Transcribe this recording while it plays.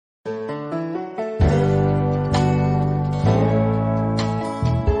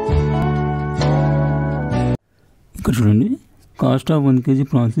ఇక్కడ చూడండి, cost of 1 kg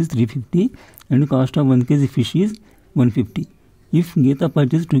prawns is 350 and cost of 1 kg fish is 150. If Gita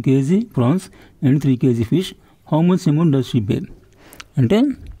purchase 2 kg prawns and 3 kg fish, how much amount does she pay? అంటే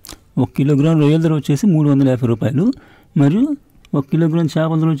 1 kilogram రొయ్యల ధర వచ్చేసి 350 రూపాయలు మరియు 1 kilogram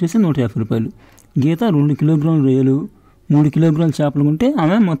చేపల ధర వచ్చేసి 150 రూపాయలు. గీత 2 కిలోగ్రామ్ రొయ్యలు 3 కిలోగ్రామ్ చేపలు ఉంటే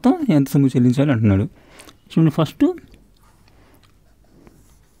ఆమె మొత్తం ఎంత సొమ్ము చెల్లించాలి అంటున్నాడు. చూడండి, first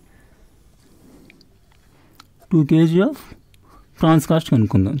 2 kg of prawns cost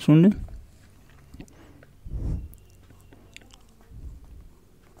కనుక్కుందాం. చూడండి,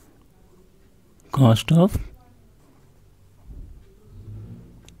 కాస్ట్ ఆఫ్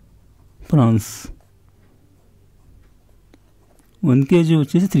ప్రాన్స్ 1 kg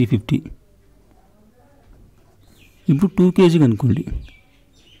వచ్చేసి 350. ఇప్పుడు 2 kg కనుక్కోండి.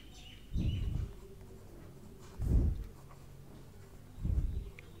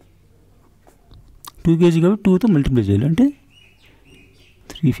 2 kg కాబట్టి 2తో మల్టిప్లై చేయాలి, అంటే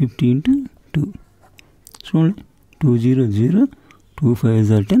 350 into 2. చూడండి, 2 0 0 2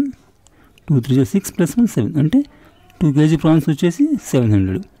 5 10 2 3 6 + 1 7, అంటే 2 kg ప్రాన్స్ వచ్చేసి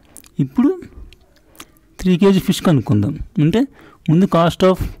 700. ఇప్పుడు 3 kg ఫిష్ కనుక్కుందాం. అంటే ముందు కాస్ట్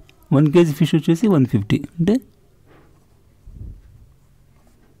ఆఫ్ 1 kg ఫిష్ వచ్చేసి 150, అంటే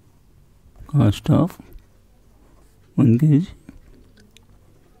cost of 1 kg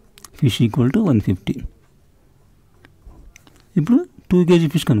fish equal to 150. ఇప్పుడు 2 kg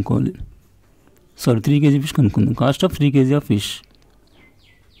ఫిష్ కనుక్కోవాలి. 3 kg ఫిష్ కనుక్కుందాం. Cost of 3 kg of fish,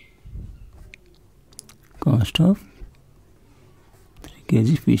 cost of 3 kg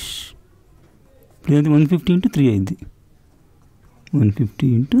fish ఇప్పుడు 150 into 3 అయింది. 150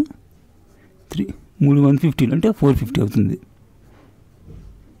 into 3 150 అంటే 450 అవుతుంది.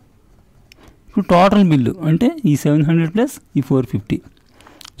 ఇప్పుడు టోటల్ బిల్లు అంటే ఈ 700 ప్లస్ ఈ 450.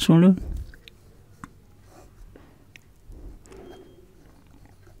 చూడండి,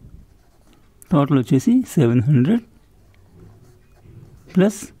 టోటల్ వచ్చేసి 700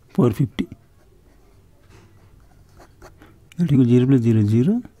 ప్లస్ 450 0 + 0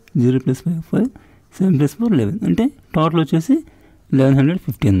 0 0 + 5 5 7 + 4 11, అంటే టోటల్ వచ్చేసి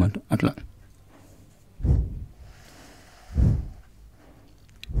 1150 అన్నమాట. అట్లా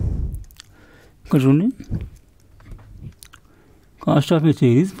ఇక్కడ చూడండి, cost of A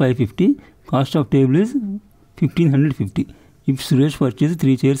chair is 550, cost of table is 1550. If Suresh purchase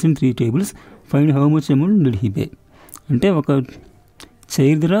 3 chairs and 3 tables, find how much amount did he pay? అంటే ఒక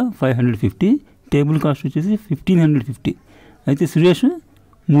చైర్ ధర 550, టేబుల్ కాస్ట్ వచ్చేసి 1550. అయితే సురేష్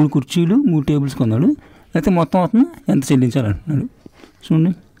 3 కుర్చీలు 3 టేబుల్స్ కొన్నాడు. అయితే మొత్తం అతను ఎంత చెల్లించాలంటున్నాడు.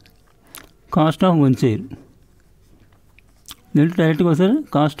 చూడండి, కాస్ట్ ఆఫ్ 1 చైర్, దీంట్లో డైరెక్ట్గా ఒకసారి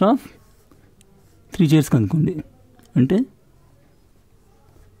కాస్ట్ ఆఫ్ 3 chairs కనుక్కోండి. అంటే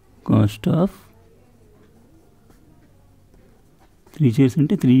కాస్ట్ ఆఫ్ 3 chairs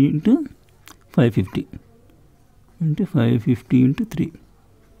అంటే 3 into 550, అంటే 550 into 3.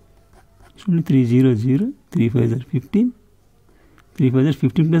 చూడండి, 3 0 0 3 5 15 3 5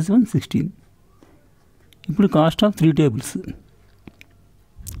 15 + 1 16. ఇప్పుడు cost of 3 tables,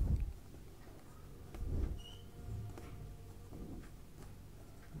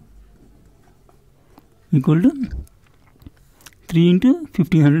 equal to 3 into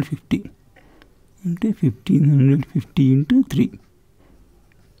 1550, అంటే 1550 into 3.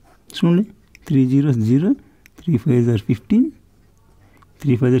 చూడండి, 3 0 0 3 5 15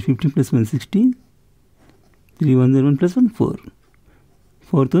 3 5 15 + 1 16 3 1 1 + 1 4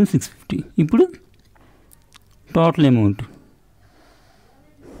 4650. ఇప్పుడు total amount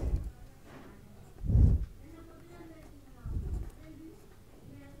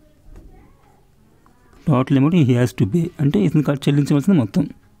he has to pay, అంటే ఇతను చెల్లించవలసిన మొత్తం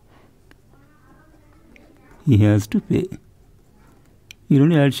హీ హ్యాస్ టు పే. ఈ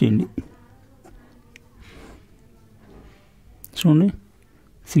రెండు యాడ్ చేయండి. చూడండి,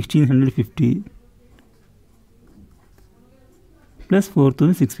 1650 ప్లస్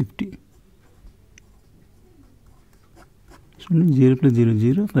 4650. చూడండి, 0 + 0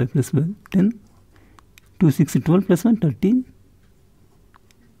 0 5 + 5 10 2 6 12 + 1 13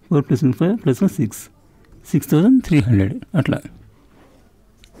 4 + 1 5 + 1 6 6300. అట్లా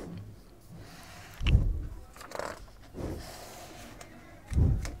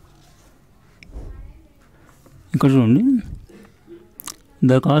ఇక్కడ చూడండి,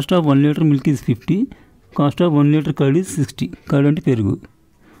 the cost of 1 liter milk is 50, cost of 1 liter curd is 60. Curd అంటే పెరుగు.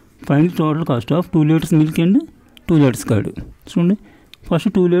 Final total cost of 2 liters milk and 2 liters curd. చూడండి, ఫస్ట్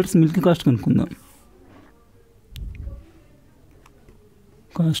 2 liters మిల్క్ కాస్ట్ కనుక్కుందాం.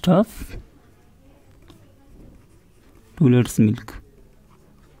 Cost of 2 liters milk,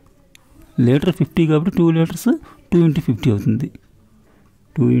 litre 50 కాబట్టి 2 liters 2 × 50 అవుతుంది.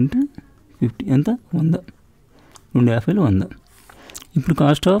 2 × 50 ఎంత? 100. 250 100. ఇప్పుడు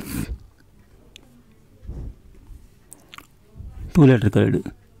cost of 2 litre curd,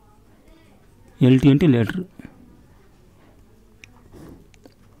 LT అంటే litre,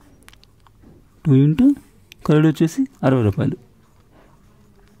 2 × curd వచ్చేసి 60 రూపాయలు.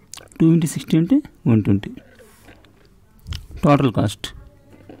 2 × 60 అంటే 120. టోటల్ కాస్ట్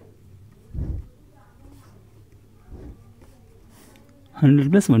 100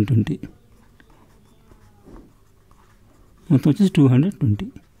 + 120 మొత్తం వచ్చేసి 220.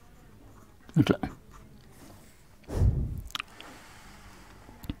 అట్లా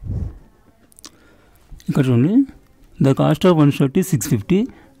ఇక్కడ చూడండి, the cost of 1 shirt is 650,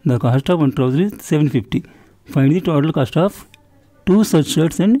 the cost of 1 trouser is 750. Find the total cost of 2 such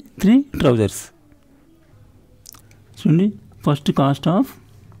shirts and 3 trousers. చూడండి, ఫస్ట్ కాస్ట్ ఆఫ్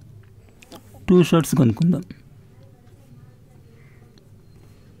 2 షర్ట్స్ కనుక్కుందాం.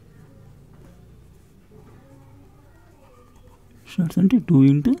 షర్ట్స్ అంటే 2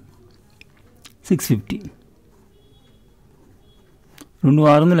 × 650, 2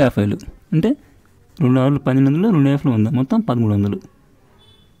 650 అంటే 2 6 1200, 2 50 100, మొత్తం 1300.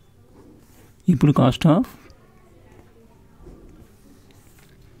 ఇప్పుడు కాస్ట్ ఆఫ్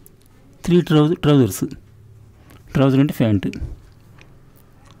 3 ట్రౌజర్స్, ట్రౌజర్ అంటే ప్యాంట్,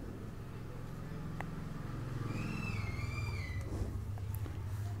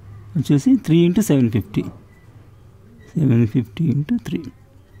 వచ్చేసి 3 × 750, 750 × 3.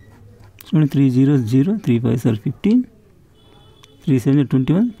 చూడండి, 3 0 0, 3 5 are 15, 3 7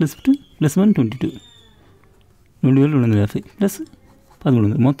 21 +2 +1 22, 2250 +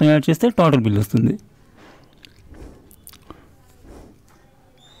 1300 మొత్తం యాడ్ చేస్తే టోటల్ బిల్ వస్తుంది.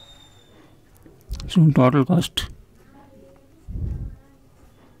 చూడండి,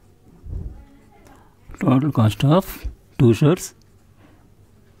 total cost of 2 shirts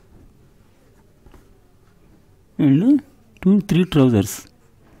and 3 trousers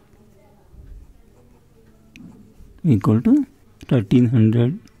equal to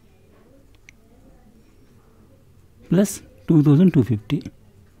 1300 plus 2250.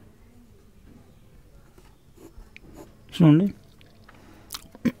 చూడండి,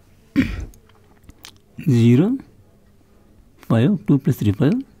 0 5 2 + 3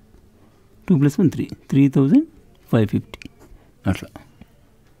 5, 2 + 1 3, 3550 అట్లా.